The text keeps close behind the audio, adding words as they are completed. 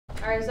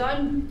All right, so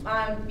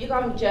you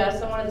call me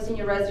Jess. I'm one of the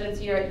senior residents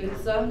here at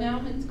UTSA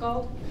now, it's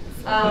called.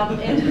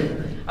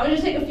 And I'm going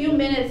to take a few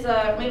minutes,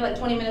 maybe like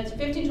 20 minutes,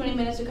 15, 20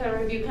 minutes to kind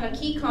of review kind of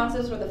key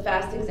concepts for the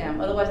FAST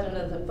exam, otherwise known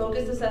as the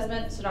Focused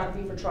Assessment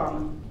Sonography for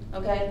Trauma,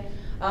 okay?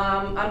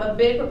 I'm a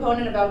big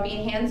proponent about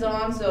being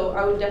hands-on, so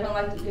I would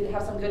definitely like to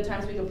have some good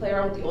times so we can play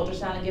around with the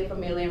ultrasound and get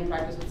familiar and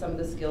practice with some of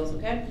the skills,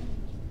 okay?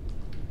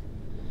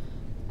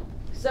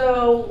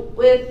 So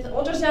with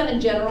ultrasound in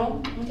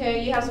general,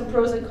 okay, you have some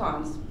pros and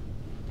cons.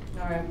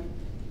 All right.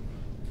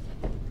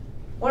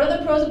 One of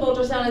the pros of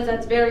ultrasound is that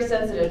it's very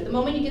sensitive. The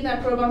moment you get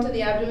that probe onto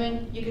the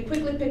abdomen, you can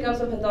quickly pick up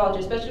some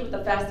pathology, especially with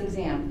the FAST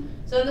exam.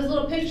 So in this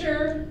little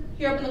picture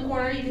here up in the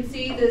corner, you can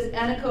see this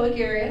anechoic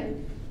area.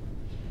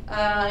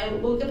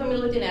 And we'll get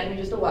familiar with the anatomy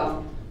in just a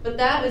while. But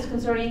that is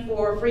concerning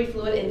for free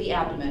fluid in the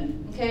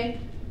abdomen,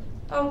 okay?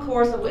 Of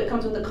course, it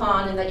comes with a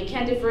con in that you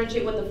can't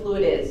differentiate what the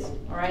fluid is,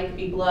 all right? It could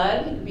be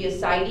blood, it could be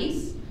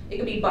ascites, it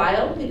could be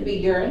bile, it could be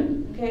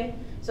urine, okay?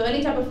 So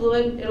any type of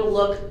fluid, it'll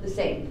look the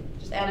same,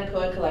 just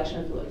anechoic collection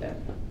of fluid there.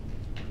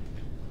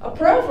 A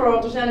pro for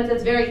ultrasound is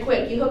it's very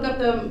quick. You hook up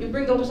you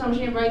bring the ultrasound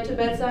machine right to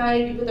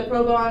bedside, you put the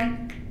probe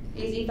on,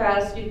 easy,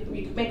 fast,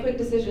 you make quick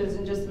decisions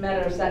in just a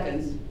matter of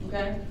seconds,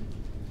 okay?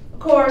 Of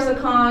course, a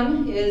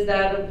con is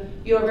that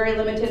you are very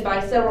limited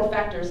by several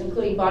factors,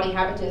 including body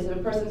habitus. If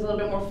a person's a little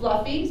bit more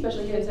fluffy,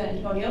 especially here in San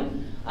Antonio,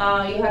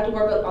 you have to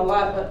work a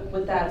lot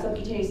with that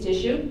subcutaneous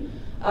tissue.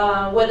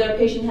 Whether a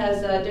patient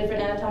has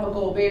different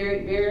anatomical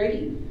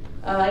variety,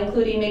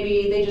 including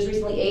maybe they just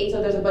recently ate, so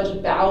there's a bunch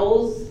of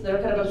bowels that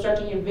are kind of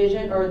obstructing your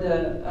vision or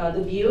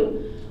the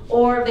view,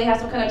 or if they have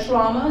some kind of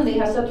trauma and they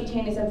have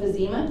subcutaneous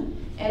emphysema,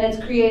 and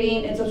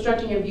it's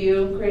obstructing your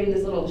view, creating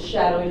this little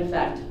shadowing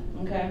effect,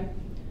 okay?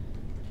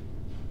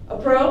 A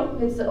pro,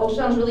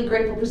 ultrasound is really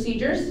great for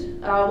procedures.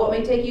 What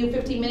may take you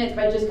 15 minutes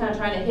by just kind of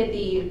trying to hit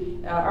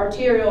the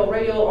arterial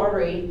radial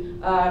artery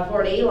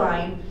for an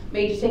A-line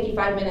may just take you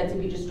 5 minutes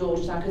if you just do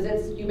ultrasound,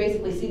 because you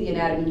basically see the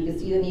anatomy, you can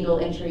see the needle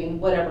entering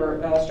whatever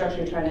structure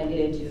you're trying to get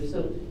into.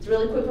 So it's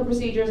really quick for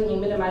procedures and you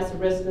minimize the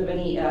risk of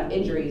any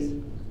injuries.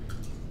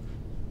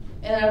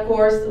 And of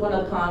course, one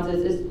of the cons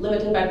is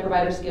limited by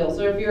provider skill.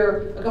 So if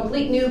you're a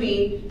complete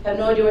newbie, have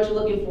no idea what you're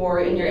looking for,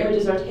 and your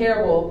images are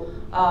terrible,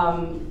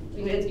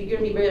 you're going to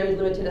be very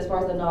limited as far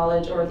as the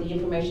knowledge or the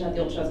information that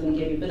the ultrasound is going to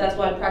give you. But that's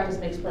why practice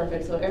makes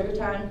perfect. So every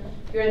time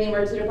you're in the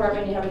emergency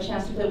department and you have a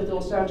chance to play with the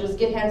ultrasound, just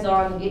get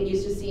hands-on and get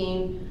used to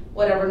seeing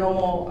whatever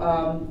normal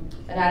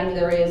anatomy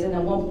there is. And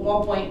then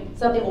one point,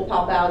 something will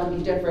pop out and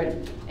be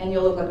different, and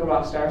you'll look like a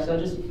rock star. So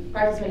just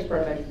practice makes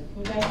perfect.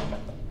 Okay.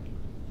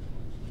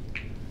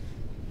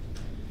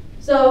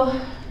 So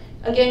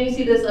again, you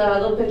see this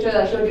little picture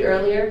that I showed you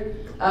earlier.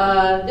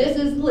 This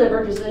is the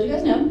liver, just so you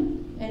guys know.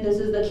 And this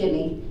is the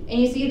kidney. And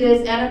you see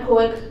this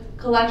anechoic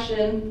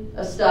collection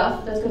of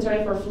stuff that's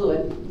concerning for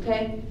fluid,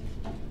 okay?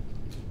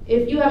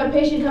 If you have a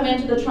patient come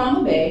into the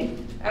trauma bay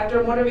after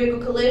a motor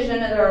vehicle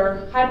collision and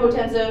are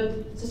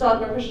hypotensive, systolic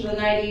blood pressure is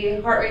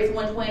 90, heart rate's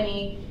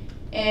 120,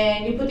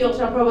 and you put the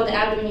ultrasound probe on the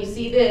abdomen, you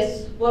see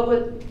this, what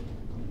would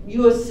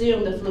you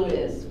assume the fluid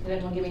is? Can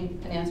anyone give me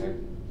an answer?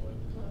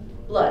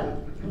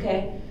 Blood,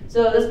 okay?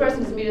 So this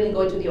person is immediately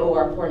going to the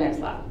OR for next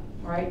lab,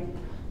 all right?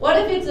 What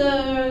if it's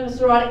a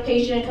cirrhotic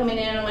patient coming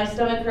in and my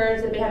stomach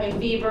hurts, they've been having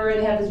fever, and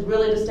they have this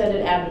really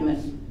distended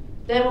abdomen?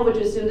 Then what would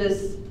you assume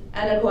this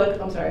anechoic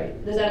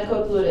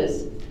fluid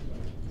is?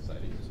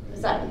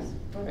 Ascites.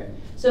 Okay.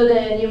 So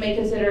then you may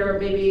consider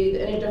maybe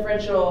an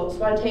interferential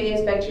spontaneous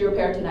bacterial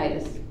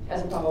peritonitis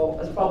as a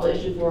probable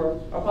issue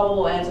for, or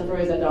probable answer for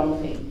his abdominal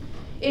pain.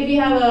 If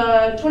you have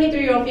a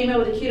 23-year-old female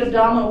with acute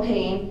abdominal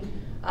pain,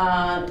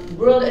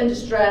 real in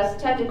distress,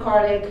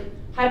 tachycardic,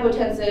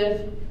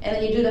 hypotensive, and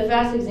then you do the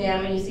FAST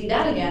exam and you see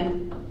that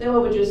again, then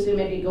what would you assume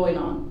may be going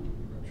on?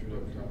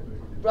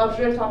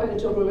 Ruptured ectopic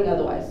until proven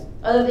otherwise.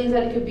 Other things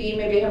that it could be,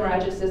 maybe a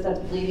hemorrhagic cyst that's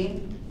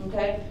bleeding,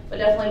 okay? But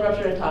definitely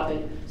ruptured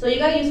ectopic. So you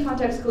gotta use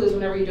context clues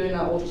whenever you're doing an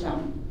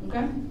ultrasound,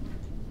 okay?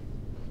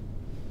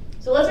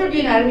 So let's review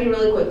anatomy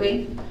really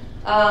quickly.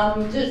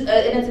 And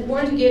it's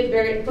important to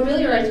get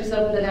familiarize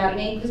yourself with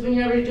anatomy, because when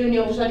you're doing the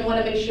ultrasound, you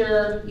wanna make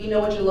sure you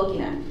know what you're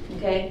looking at,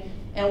 okay?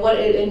 And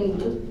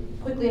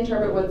quickly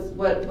interpret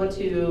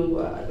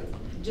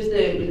just the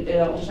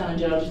ultrasound in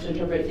general, just to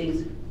interpret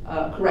things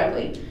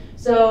correctly.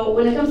 So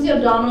when it comes to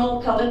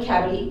abdominal pelvic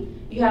cavity,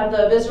 you have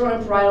the visceral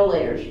and parietal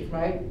layers,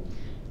 right?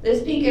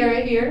 This pink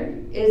area here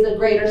is the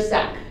greater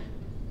sac,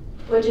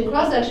 which in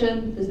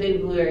cross-section, this baby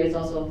blue area is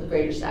also the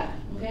greater sac,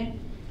 okay?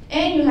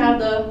 And you have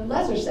the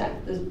lesser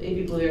sac, this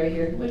baby blue area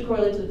here, which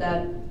correlates with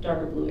that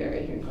darker blue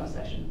area here in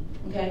cross-section,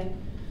 okay?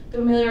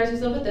 Familiarize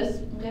yourself with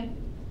this, okay?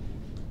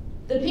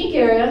 The pink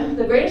area,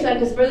 the greater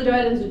sac, is further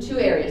divided into two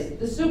areas,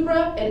 the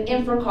supra and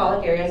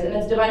infracolic areas, and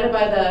it's divided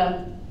by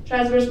the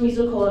transverse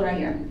mesocolon right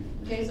here.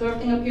 Okay, so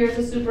everything up here is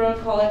the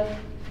supracolic,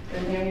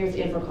 and here is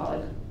the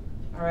infracolic.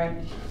 All right.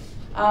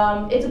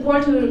 It's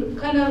important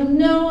to kind of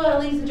know at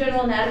least the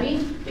general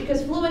anatomy,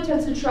 because fluid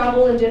tends to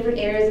travel in different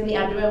areas in the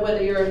abdomen,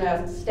 whether you're in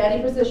a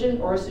standing position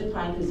or a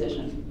supine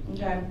position.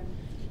 Okay.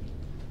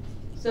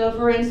 So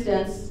for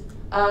instance,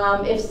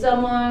 If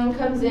someone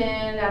comes in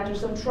after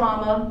some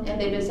trauma and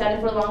they've been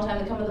standing for a long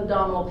time, they come with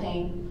abdominal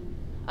pain,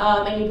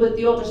 and you put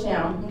the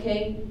ultrasound,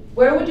 okay?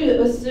 Where would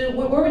you assume,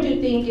 where would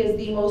you think is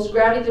the most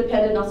gravity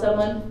dependent on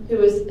someone who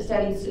is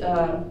standing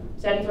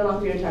for a long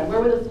period of time? Where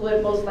would the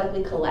fluid most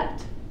likely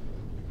collect?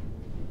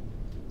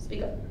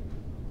 Speak up.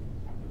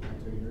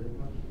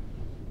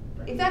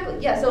 Exactly,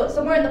 yeah, so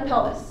somewhere in the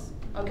pelvis,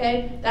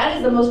 okay? That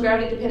is the most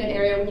gravity dependent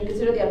area when you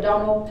consider the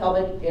abdominal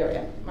pelvic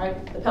area, right?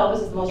 The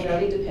pelvis is the most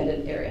gravity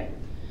dependent area.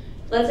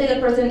 Let's say the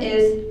person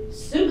is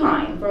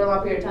supine for a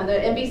long period of time.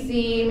 They're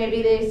MBC,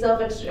 maybe they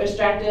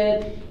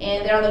self-extracted,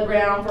 and they're on the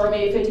ground for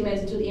maybe 15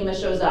 minutes until the EMS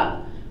shows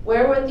up.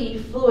 Where would the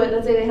fluid,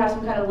 let's say they have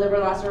some kind of liver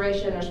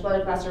laceration or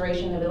splenic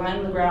laceration, they've been lying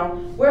on the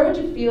ground, where would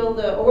you feel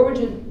or where would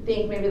you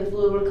think maybe the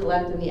fluid would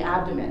collect in the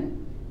abdomen?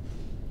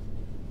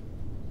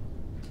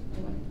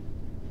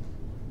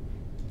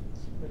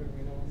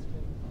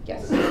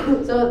 Yes.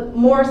 So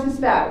Morrison's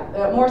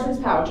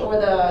pouch,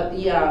 or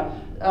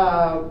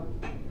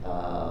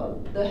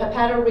the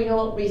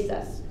hepatorenal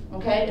recess,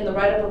 okay, in the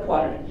right upper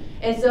quadrant.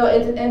 And so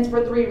it's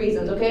for three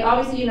reasons, okay?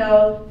 Obviously, you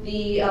know,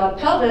 the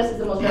pelvis is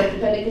the most gravity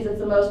dependent because it's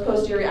the most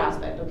posterior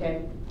aspect,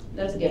 okay?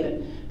 That's a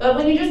given. But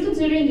when you're just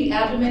considering the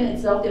abdomen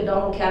itself, the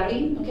abdominal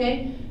cavity,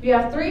 okay, you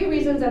have three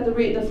reasons that the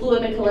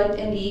fluid may collect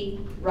in the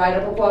right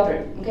upper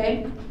quadrant,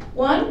 okay?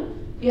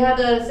 One, you have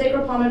the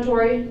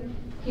sacropromontory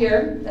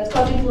here that's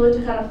causing fluid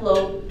to kind of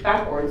flow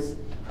backwards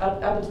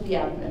up into the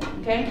abdomen,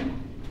 okay?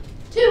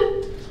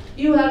 Two,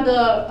 you have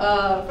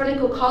the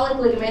phrenicocolic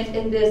ligament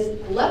in this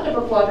left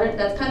upper quadrant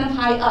that's kind of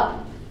high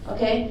up,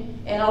 okay?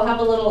 And I'll have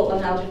a little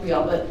analogy for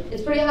y'all, but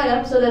it's pretty high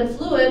up, so then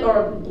fluid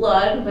or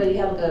blood, but you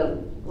have like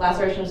a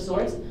laceration of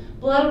sorts,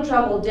 blood will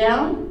travel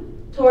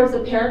down towards the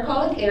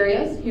paracolic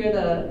areas, here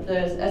the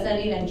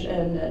ascending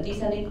and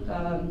descending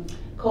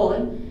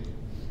colon.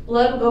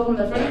 Blood will go from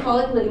the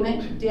phrenicocolic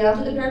ligament down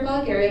to the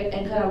paracolic area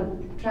and kind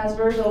of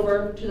transfers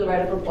over to the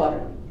right upper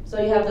quadrant. So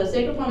you have the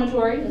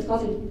sacropromontory that's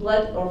causing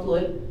blood or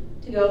fluid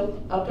to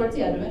go up towards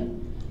the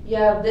abdomen. You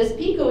have this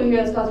peak over here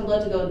that's causing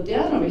blood to go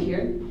down over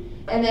here.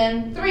 And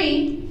then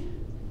three,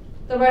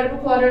 the right upper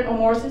quadrant or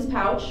Morrison's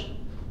pouch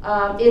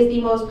is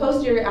the most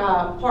posterior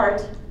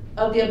part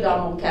of the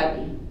abdominal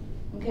cavity.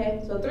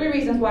 Okay, so three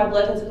reasons why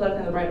blood tends to collect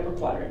in the right upper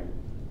quadrant.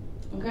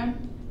 Okay?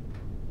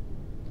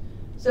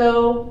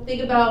 So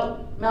think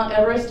about Mount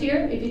Everest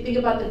here. If you think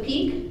about the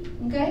peak,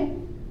 okay,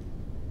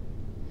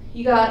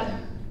 you got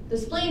the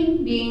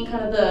spleen being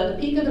kind of the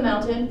peak of the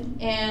mountain,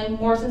 and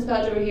Morrison's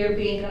pouch over here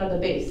being kind of the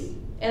base.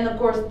 And of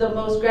course, the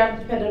most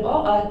gravity dependent of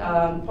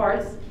all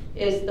parts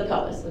is the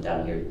pelvis, so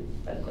down here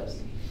by the cliffs.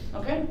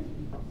 Okay?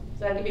 Does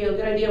that give you a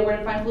good idea where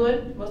to find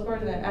fluid? Most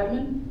part in the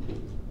abdomen?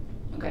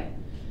 Okay.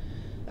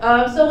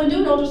 So when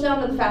doing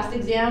ultrasound at the FAST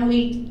exam,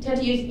 we tend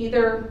to use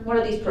either one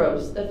of these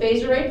probes, the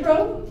phase array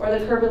probe or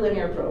the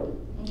curvilinear probe.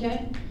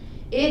 Okay?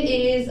 It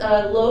is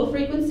a low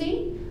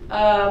frequency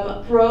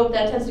probe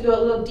that tends to go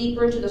a little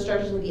deeper into the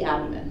structures of the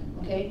abdomen.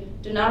 Okay?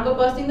 Do not go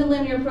busting the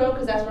linear probe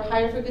because that's for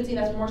higher frequency,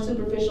 that's for more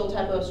superficial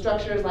type of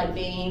structures like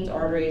veins,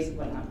 arteries,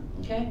 whatnot.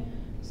 Okay?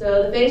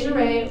 So the phase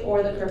array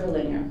or the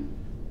curvilinear.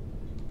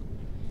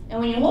 And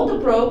when you hold the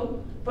probe,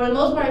 for the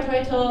most part, I try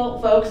to tell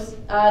folks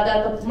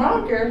that the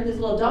marker, this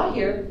little dot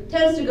here,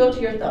 tends to go to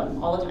your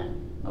thumb all the time,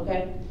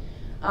 okay?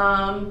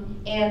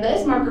 And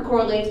this marker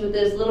correlates with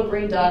this little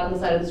green dot on the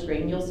side of the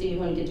screen. You'll see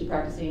when you get to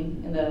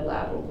practicing in the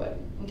lab real quick,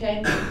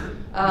 okay?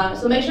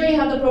 So make sure you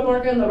have the probe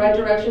marker in the right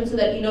direction so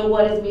that you know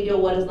what is medial,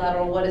 what is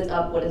lateral, what is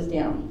up, what is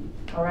down,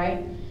 all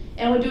right?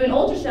 And when doing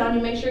ultrasound,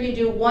 you make sure you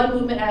do one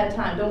movement at a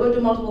time. Don't go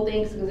do multiple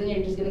things because then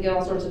you're just gonna get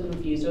all sorts of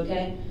confused,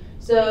 okay?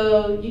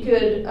 So you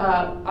could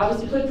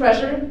obviously put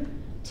pressure,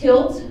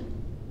 tilt,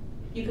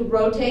 you could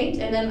rotate,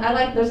 and then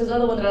there's this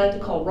other one that I like to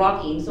call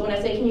rocking. So when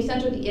I say, can you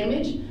center the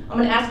image, I'm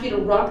gonna ask you to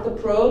rock the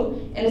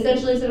probe, and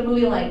essentially instead of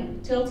moving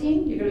like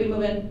tilting, you're gonna be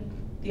moving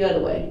the other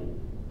way.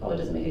 Probably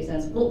doesn't make any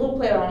sense. We'll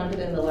play around with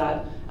it in the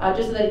lab,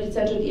 just so that you can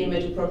center the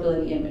image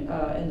appropriately in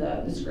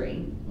the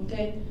screen,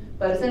 okay?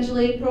 But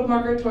essentially, probe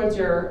marker towards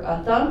your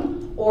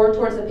thumb or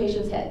towards the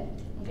patient's head,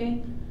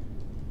 okay?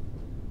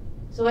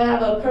 So I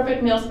have a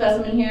perfect male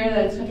specimen here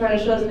that's trying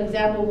to show us an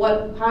example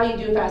of how you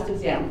do a FAST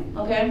exam,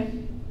 okay?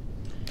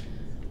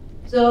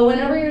 So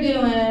whenever you're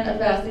doing a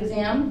FAST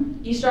exam,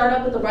 you start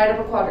up with the right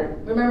upper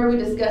quadrant. Remember we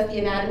discussed the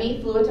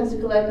anatomy. Fluid tends to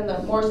collect in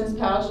the Morrison's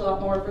pouch a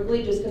lot more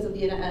frequently just because of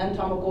the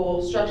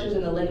anatomical structures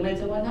and the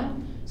ligaments and whatnot.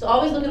 So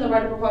always look in the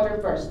right upper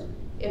quadrant first.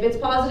 If it's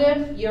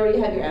positive, you already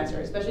have your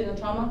answer, especially in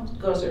the trauma,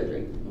 go to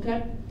surgery,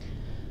 okay?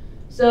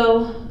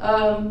 So,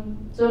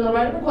 so in the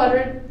right upper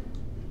quadrant,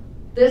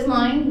 this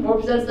line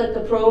represents like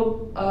the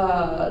probe,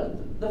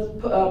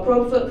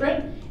 probe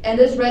footprint, and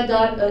this red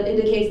dot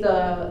indicates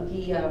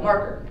the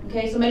marker.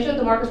 Okay, so make sure that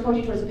the marker is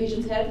pointing towards the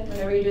patient's head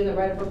whenever you're doing the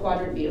right upper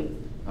quadrant view.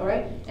 All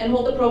right, and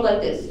hold the probe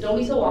like this. Don't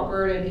be so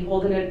awkward and be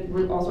holding it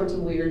all sorts of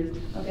weird.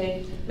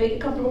 Okay, make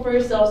it comfortable for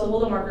yourself. So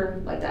hold the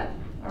marker like that.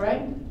 All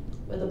right,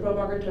 with the probe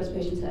marker towards the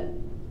patient's head.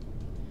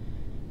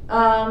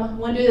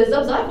 When do the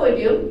subxiphoid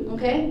view,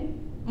 okay,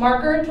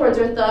 marker towards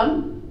your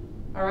thumb.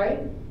 All right,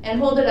 and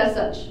hold it as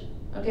such.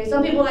 Okay,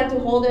 some people like to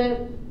hold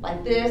it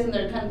like this, and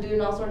they're kind of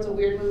doing all sorts of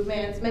weird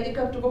movements. Make it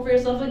comfortable for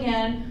yourself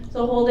again.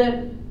 So hold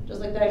it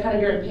just like that, kind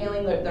of you're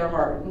impaling their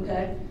heart,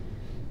 okay?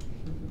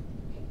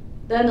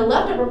 Then the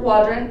left upper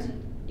quadrant,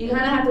 you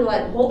kind of have to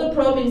like hold the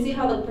probe, and you see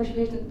how the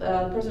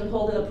person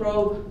holding the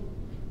probe,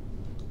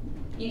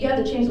 you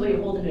have to change the way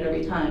you're holding it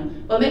every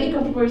time. But make it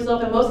comfortable for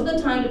yourself, and most of the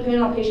time,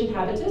 depending on patient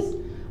habitus,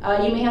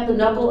 you may have to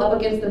knuckle up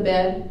against the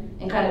bed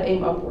and kind of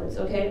aim upwards,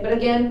 okay? But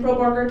again, probe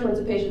marker towards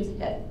the patient's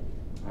head,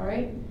 all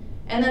right?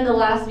 And then the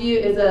last view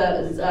is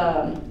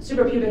a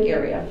suprapubic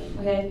area,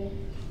 okay?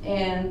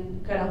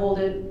 And kind of hold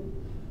it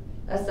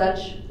as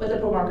such with the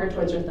probe marker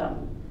towards your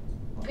thumb,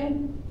 okay?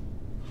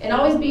 And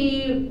always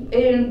be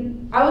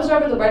in, I would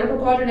start with the right upper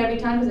quadrant every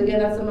time, because again,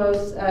 that's the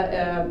most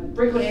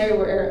frequent area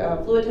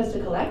where fluid tends to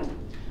collect.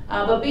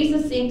 But be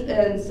succinct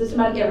and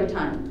systematic every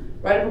time.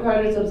 Right upper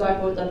quadrant,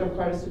 subxiphoid, left upper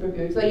quadrant,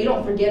 suprapubic, so you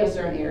don't forget a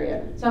certain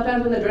area.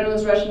 Sometimes when the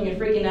adrenaline's rushing, you're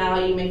freaking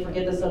out, you may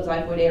forget the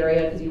subxiphoid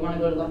area because you want to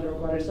go to left upper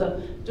quadrant.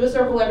 So do a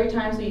circle every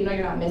time so you know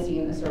you're not missing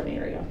in a certain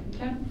area,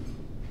 okay?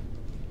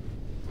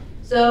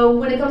 So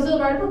when it comes to the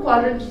right upper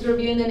quadrant, just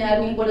reviewing the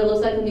anatomy, what it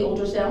looks like in the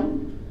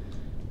ultrasound.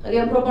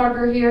 Again, probe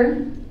marker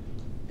here.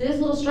 This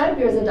little stripe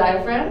here is a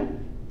diaphragm.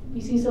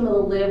 You see some of the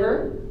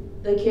liver,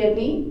 the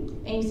kidney,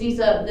 and you see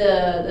some,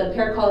 the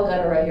paracolic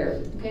gutter right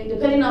here. Okay,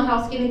 depending on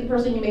how skinny the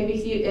person, you may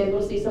be able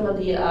to see some of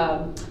the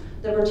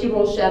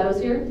vertebral shadows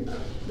here,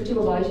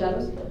 vertebral body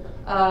shadows.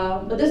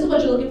 But this is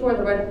what you're looking for in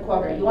the right upper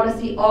quadrant. You want to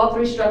see all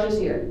three structures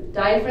here: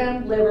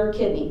 diaphragm, liver,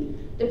 kidney.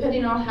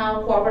 Depending on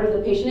how cooperative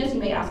the patient is, you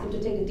may ask them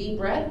to take a deep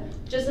breath,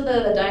 just so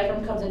that the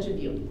diaphragm comes into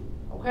view.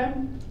 Okay.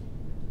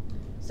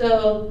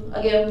 So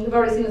again, we've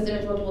already seen this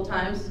image multiple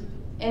times.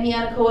 Any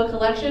anechoic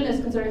collection is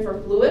concerning for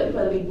fluid,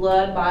 whether it be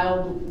blood,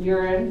 bile,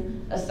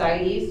 urine,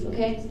 ascites,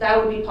 okay? So that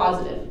would be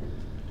positive.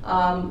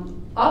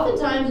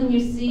 Oftentimes when you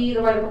see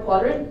the right upper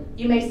quadrant,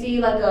 you may see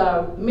like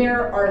a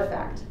mirror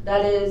artifact.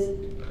 That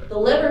is the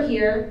liver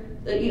here,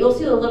 you'll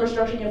see the liver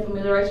structure and you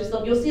familiarize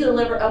yourself. You'll see the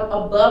liver up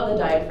above the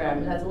diaphragm,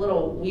 and that's a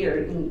little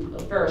weird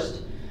at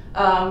first.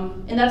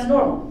 And that's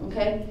normal,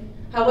 okay?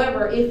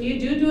 However, if you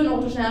do an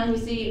ultrasound and you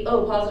see,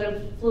 oh,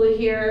 positive fluid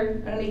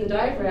here underneath the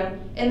diaphragm,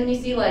 and then you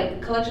see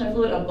like collection of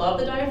fluid above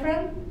the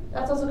diaphragm,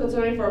 that's also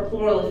concerning for a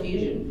pleural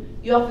effusion.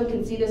 You often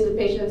can see this with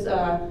patients,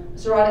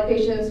 cirrhotic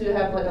patients who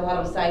have like a lot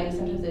of ascites.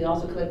 Sometimes they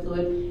also collect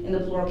fluid in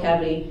the pleural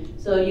cavity.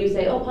 So you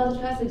say, oh,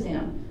 positive fast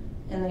exam.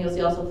 And then you'll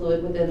see also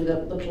fluid within the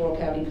pleural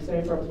cavity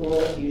concerning for a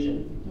pleural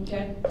effusion,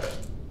 okay?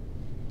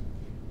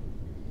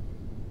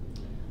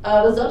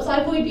 The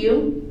subxiphoid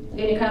view.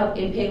 Again, you're kind of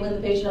impaling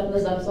the patient up in the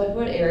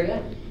subxiphoid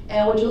area.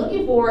 And what you're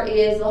looking for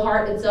is the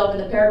heart itself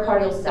and the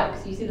pericardial sac.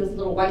 So you see this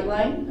little white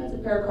line? That's a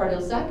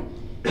pericardial sac.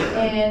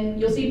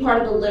 And you'll see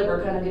part of the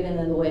liver kind of getting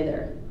in the way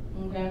there.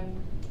 Okay?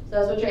 So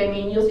that's what you're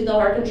aiming. You'll see the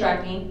heart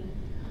contracting.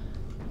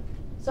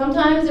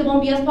 Sometimes it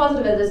won't be as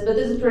positive as this, but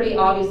this is pretty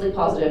obviously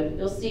positive.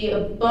 You'll see a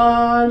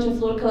bunch of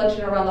fluid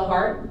collection around the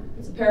heart.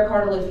 It's a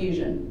pericardial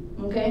effusion.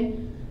 Okay?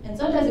 And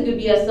sometimes it could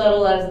be as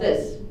subtle as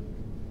this.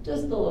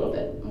 Just a little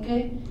bit.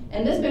 Okay?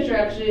 And this picture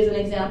actually is an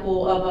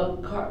example of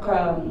a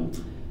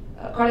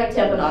cardiac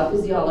tamponade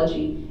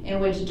physiology, in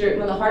which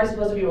when the heart is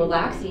supposed to be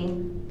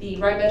relaxing, the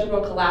right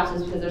ventricle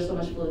collapses because there's so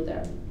much fluid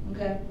there.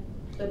 Okay,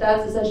 but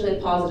that's essentially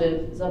a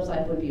positive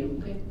subxiphoid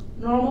view. Okay,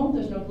 normal,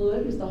 there's no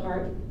fluid, it's the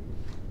heart.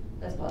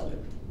 That's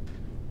positive.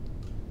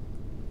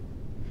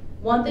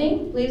 One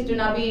thing, please do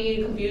not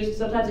be confused.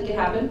 Sometimes it can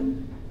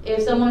happen.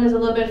 If someone is a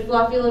little bit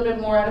fluffy, a little bit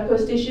more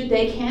adipose tissue,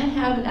 they can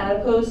have an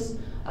adipose,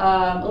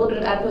 a little bit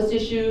of adipose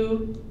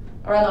tissue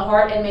around the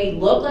heart and may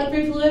look like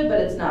free fluid,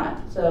 but it's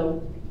not.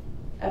 So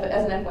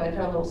as an FYI, kind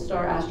of a little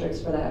star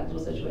asterisk for that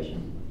little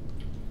situation.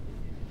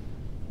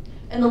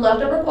 In the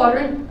left upper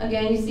quadrant,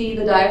 again, you see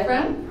the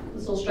diaphragm,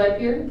 this little stripe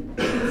here,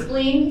 the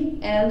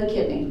spleen, and the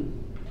kidney.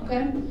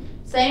 Okay?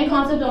 Same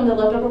concept on the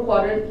left upper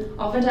quadrant.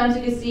 Oftentimes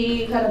you can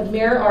see kind of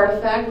mirror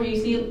artifact where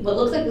you see what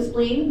looks like the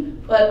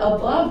spleen, but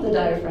above the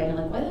diaphragm.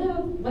 You're like,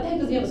 why the heck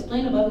does he have a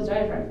spleen above his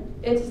diaphragm?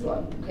 It's a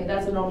slug. Okay,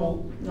 that's a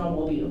normal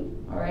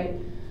view. All right.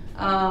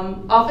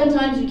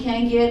 Oftentimes you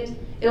can get,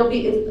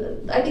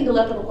 I think the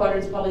left upper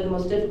quadrant is probably the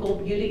most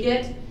difficult view to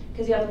get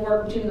because you have to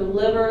work between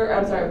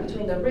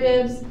between the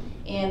ribs,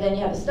 and then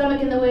you have the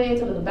stomach in the way,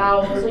 some of the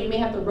bowels, so you may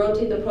have to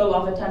rotate the probe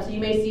oftentimes, so you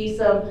may see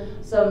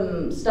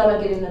some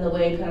stomach getting in the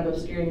way, kind of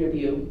obscuring your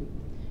view.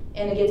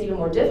 And it gets even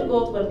more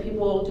difficult when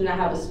people do not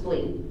have a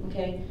spleen,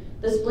 okay?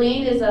 The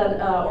spleen is an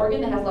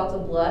organ that has lots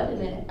of blood,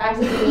 and it acts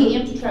as a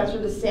medium to transfer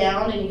the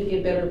sound, and you can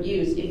get better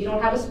views. If you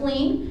don't have a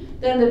spleen,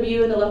 then the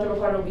view in the left upper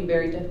quadrant will be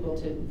very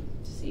difficult to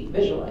see,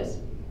 visualize.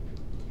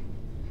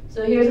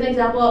 So here's an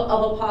example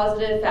of a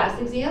positive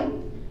fast exam.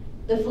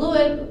 The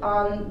fluid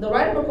on the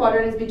right upper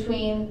quadrant is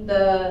between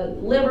the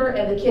liver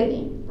and the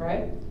kidney,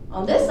 right?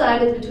 On this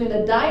side, it's between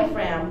the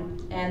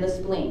diaphragm and the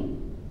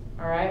spleen,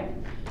 all right?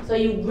 So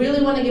you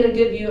really want to get a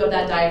good view of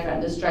that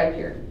diaphragm, this stripe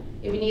here.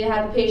 If you need to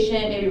have the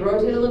patient maybe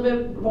rotate a little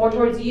bit more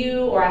towards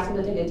you or ask them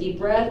to take a deep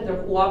breath, if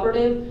they're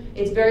cooperative,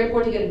 it's very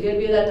important to get a good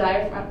view of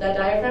that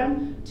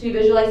diaphragm to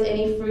visualize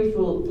any free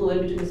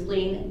fluid between the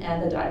spleen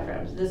and the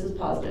diaphragm. So this is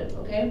positive,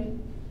 okay?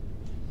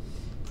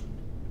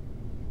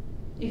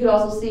 You could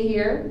also see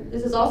here,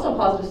 this is also a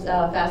positive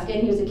fast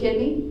scan. Here's a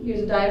kidney,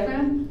 here's a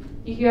diaphragm.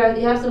 You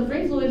have some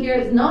free fluid here.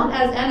 It's not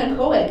as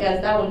anechoic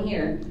as that one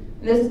here.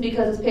 And this is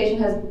because this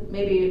patient has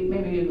maybe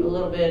a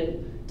little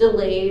bit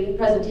delayed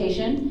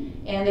presentation,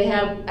 and they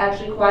have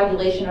actually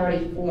coagulation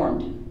already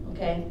formed,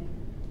 okay?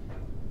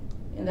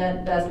 And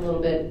that's a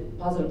little bit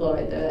positive blow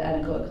right there, the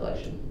anechoic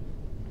collection.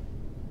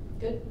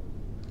 Good.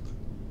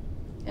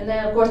 And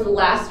then, of course, the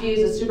last view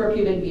is a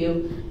suprapubic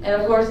view.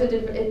 And, of course,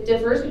 it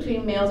differs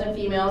between males and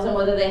females and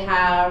whether they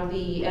have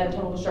the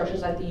anatomical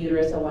structures like the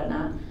uterus and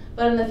whatnot.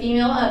 But in the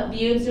female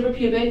view in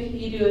suprapubic,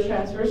 you do a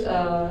transverse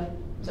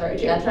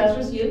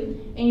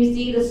view, and you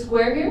see the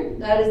square here,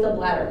 that is the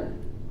bladder,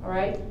 all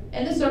right?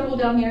 And the circle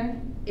down here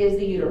is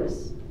the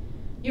uterus.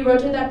 You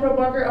rotate that probe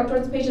marker up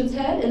towards the patient's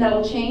head, and that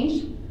will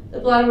change. The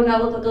bladder will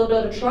now look like a little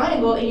bit of a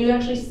triangle, and you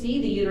actually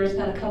see the uterus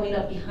kind of coming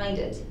up behind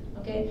it.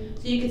 Okay,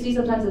 so you can see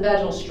sometimes the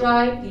vaginal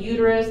stripe, the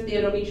uterus, the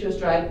endometrial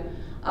stripe,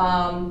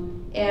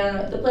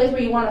 and the place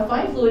where you want to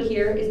find fluid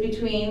here is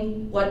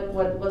between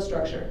what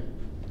structure?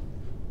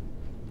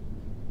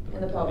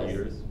 In the pelvis. The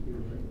uterus.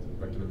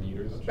 Rectum and the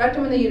uterus.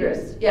 Rectum and the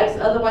uterus. Yes.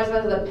 Otherwise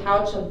known as the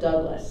pouch of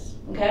Douglas.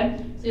 Okay,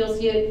 so you'll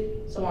see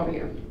it somewhere over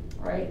here.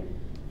 All right.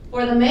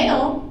 For the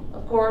male,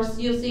 of course,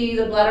 you'll see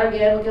the bladder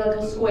again looking like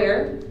a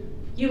square.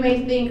 You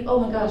may think, oh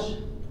my gosh,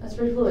 that's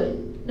free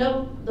fluid.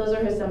 Nope, those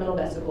are his seminal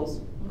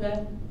vesicles.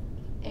 Okay.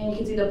 And you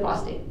can see the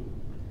prostate.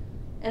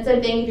 And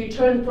same thing, if you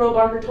turn the probe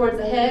marker towards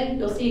the head,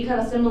 you'll see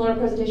kind of similar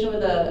presentation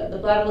with the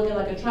bladder looking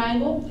like a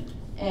triangle.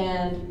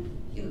 And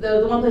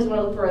the one place you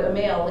want to look for a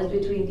male is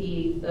between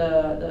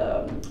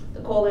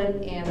the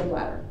colon and the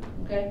bladder,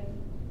 okay?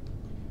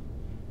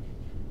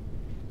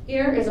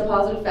 Here is a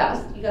positive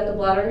fast. You got the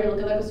bladder here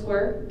looking like a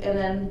square, and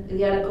then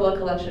the anechoic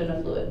collection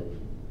of fluid.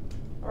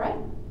 All right?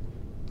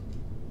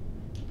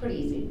 Pretty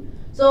easy.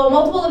 So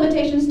multiple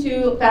limitations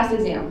to fast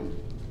exam.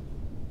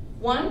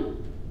 One,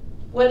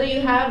 whether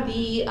you have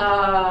the,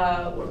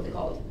 what are they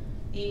called?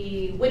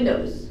 The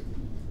windows.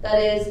 That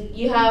is,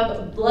 you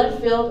have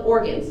blood-filled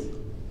organs.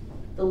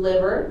 The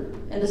liver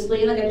and the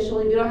spleen, like I just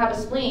told you, if you don't have a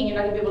spleen, you're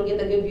not going to be able to get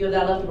the good view of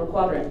that left upper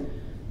quadrant.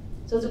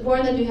 So it's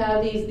important that you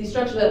have these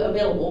structures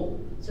available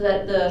so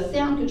that the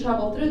sound can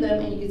travel through them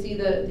and you can see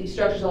the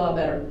structures a lot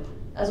better,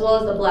 as well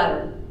as the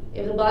bladder.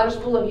 If the bladder's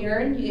full of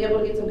urine, you're able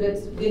to get some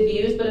good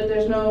views, but if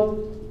there's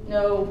no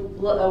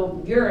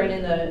urine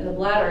in the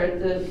bladder,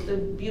 the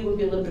view would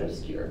be a little bit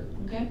obscure,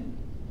 okay?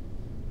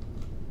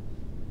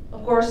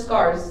 Of course,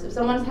 scars. If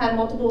someone's had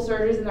multiple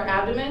surgeries in their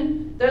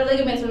abdomen, their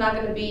ligaments are not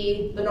going to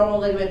be the normal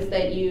ligaments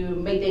that you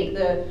may think.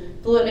 The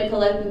fluid may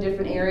collect in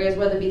different areas,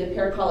 whether it be the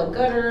paracolic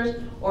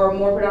gutters or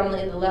more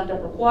predominantly in the left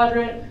upper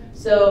quadrant.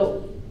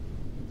 So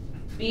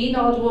be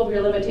knowledgeable of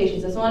your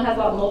limitations. If someone has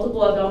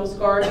multiple abdominal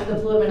scars, the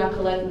fluid may not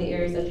collect in the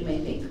areas that you may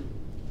think.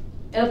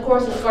 And of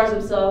course, the scars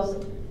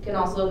themselves can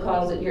also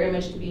cause your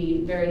image to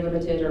be very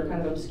limited or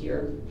kind of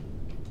obscure.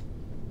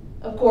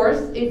 Of course,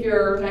 if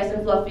you're nice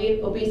and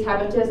fluffy, obese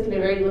habitus can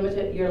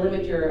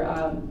limit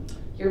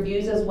your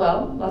views as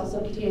well. Lots of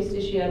subcutaneous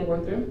tissue you have to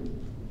work through.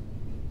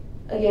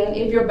 Again,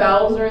 if your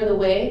bowels are in the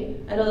way,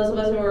 I know those of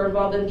us who are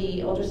involved in the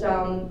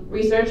ultrasound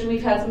research,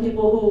 we've had some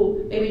people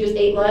who maybe just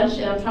ate lunch,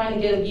 and I'm trying to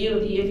get a view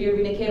of the inferior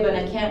vena cava,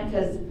 and I can't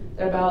because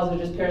their bowels are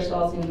just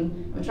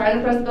peristalticing. I'm trying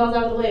to press the bowels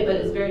out of the way, but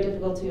it's very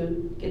difficult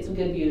to get some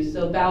good views.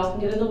 So bowels can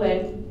get in the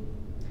way,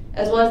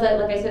 as well as that,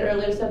 like I said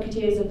earlier,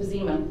 subcutaneous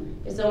emphysema.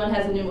 If someone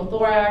has a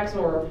pneumothorax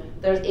or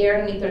there's air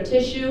underneath their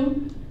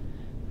tissue,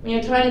 when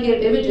you're trying to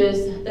get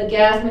images, the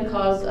gas may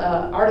cause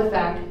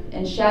artifact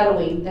and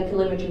shadowing that can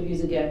limit your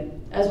views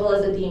again, as well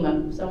as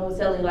edema. Someone with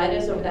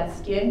cellulitis over that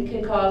skin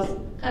can cause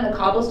kind of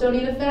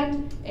cobblestoning effect,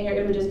 and your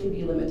images can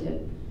be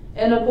limited.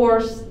 And of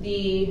course,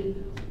 the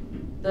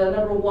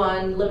number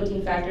one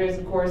limiting factor is,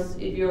 of course,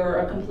 if you're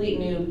a complete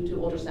noob to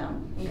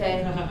ultrasound,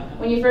 okay?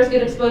 When you first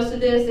get exposed to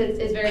this,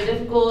 it's very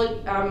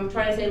difficult. I'm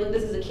trying to say, look,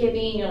 this is a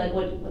kidney, and you're like,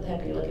 what the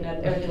heck are you looking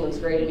at? Everything looks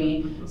great to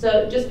me.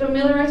 So just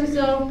familiarize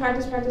yourself,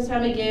 practice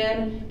time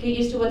again, get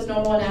used to what's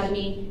normal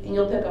anatomy, and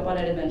you'll pick up on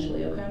it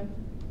eventually, okay?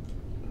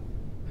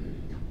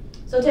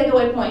 So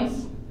takeaway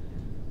points.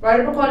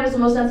 Right upper quadrant is the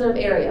most sensitive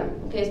area,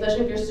 okay,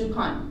 especially if you're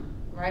supine.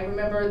 Right?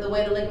 Remember the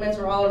way the ligaments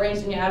are all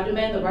arranged in your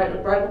abdomen, the right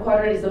upper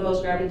quadrant is the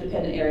most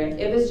gravity-dependent area,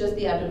 if it's just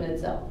the abdomen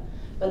itself.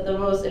 But the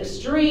most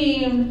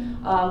extreme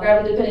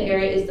gravity-dependent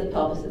area is the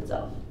pelvis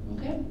itself.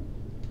 Okay?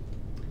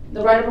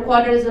 The right upper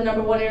quadrant is the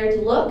number one area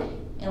to look,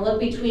 and look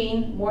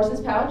between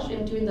Morrison's pouch,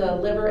 in between the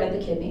liver and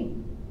the kidney.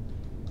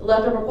 The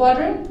left upper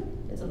quadrant,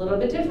 it's a little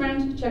bit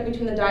different. Check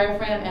between the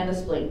diaphragm and the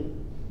spleen.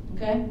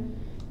 Okay?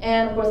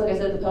 And of course, like I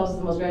said, the pelvis is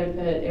the most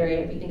gravity-dependent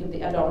area if you think of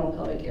the abdominal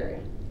pelvic area.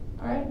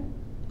 All right?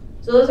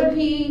 So those are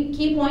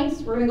key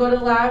points. We're going to go to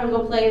the lab and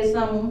go play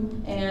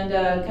some and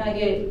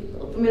kind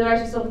of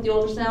familiarize yourself with the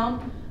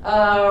ultrasound.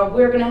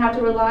 We're going to have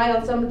to rely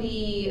on some of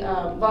the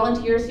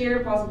volunteers here.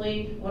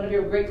 Possibly one of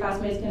your great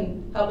classmates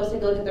can help us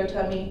take a look at their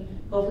tummy.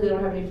 Hopefully they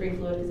don't have any free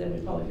fluid, because then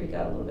we'd probably freak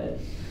out a little bit,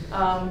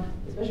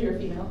 especially if you're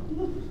female.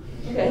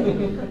 Okay.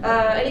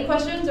 Any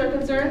questions or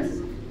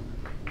concerns?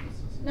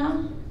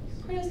 No?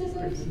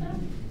 Criticisms? No?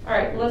 All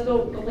right, well, let's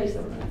go place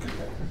them.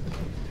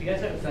 You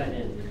guys haven't signed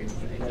in. You can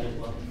do that as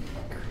well.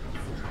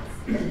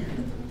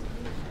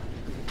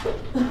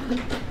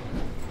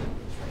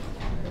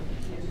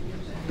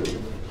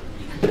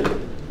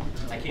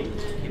 I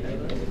can't.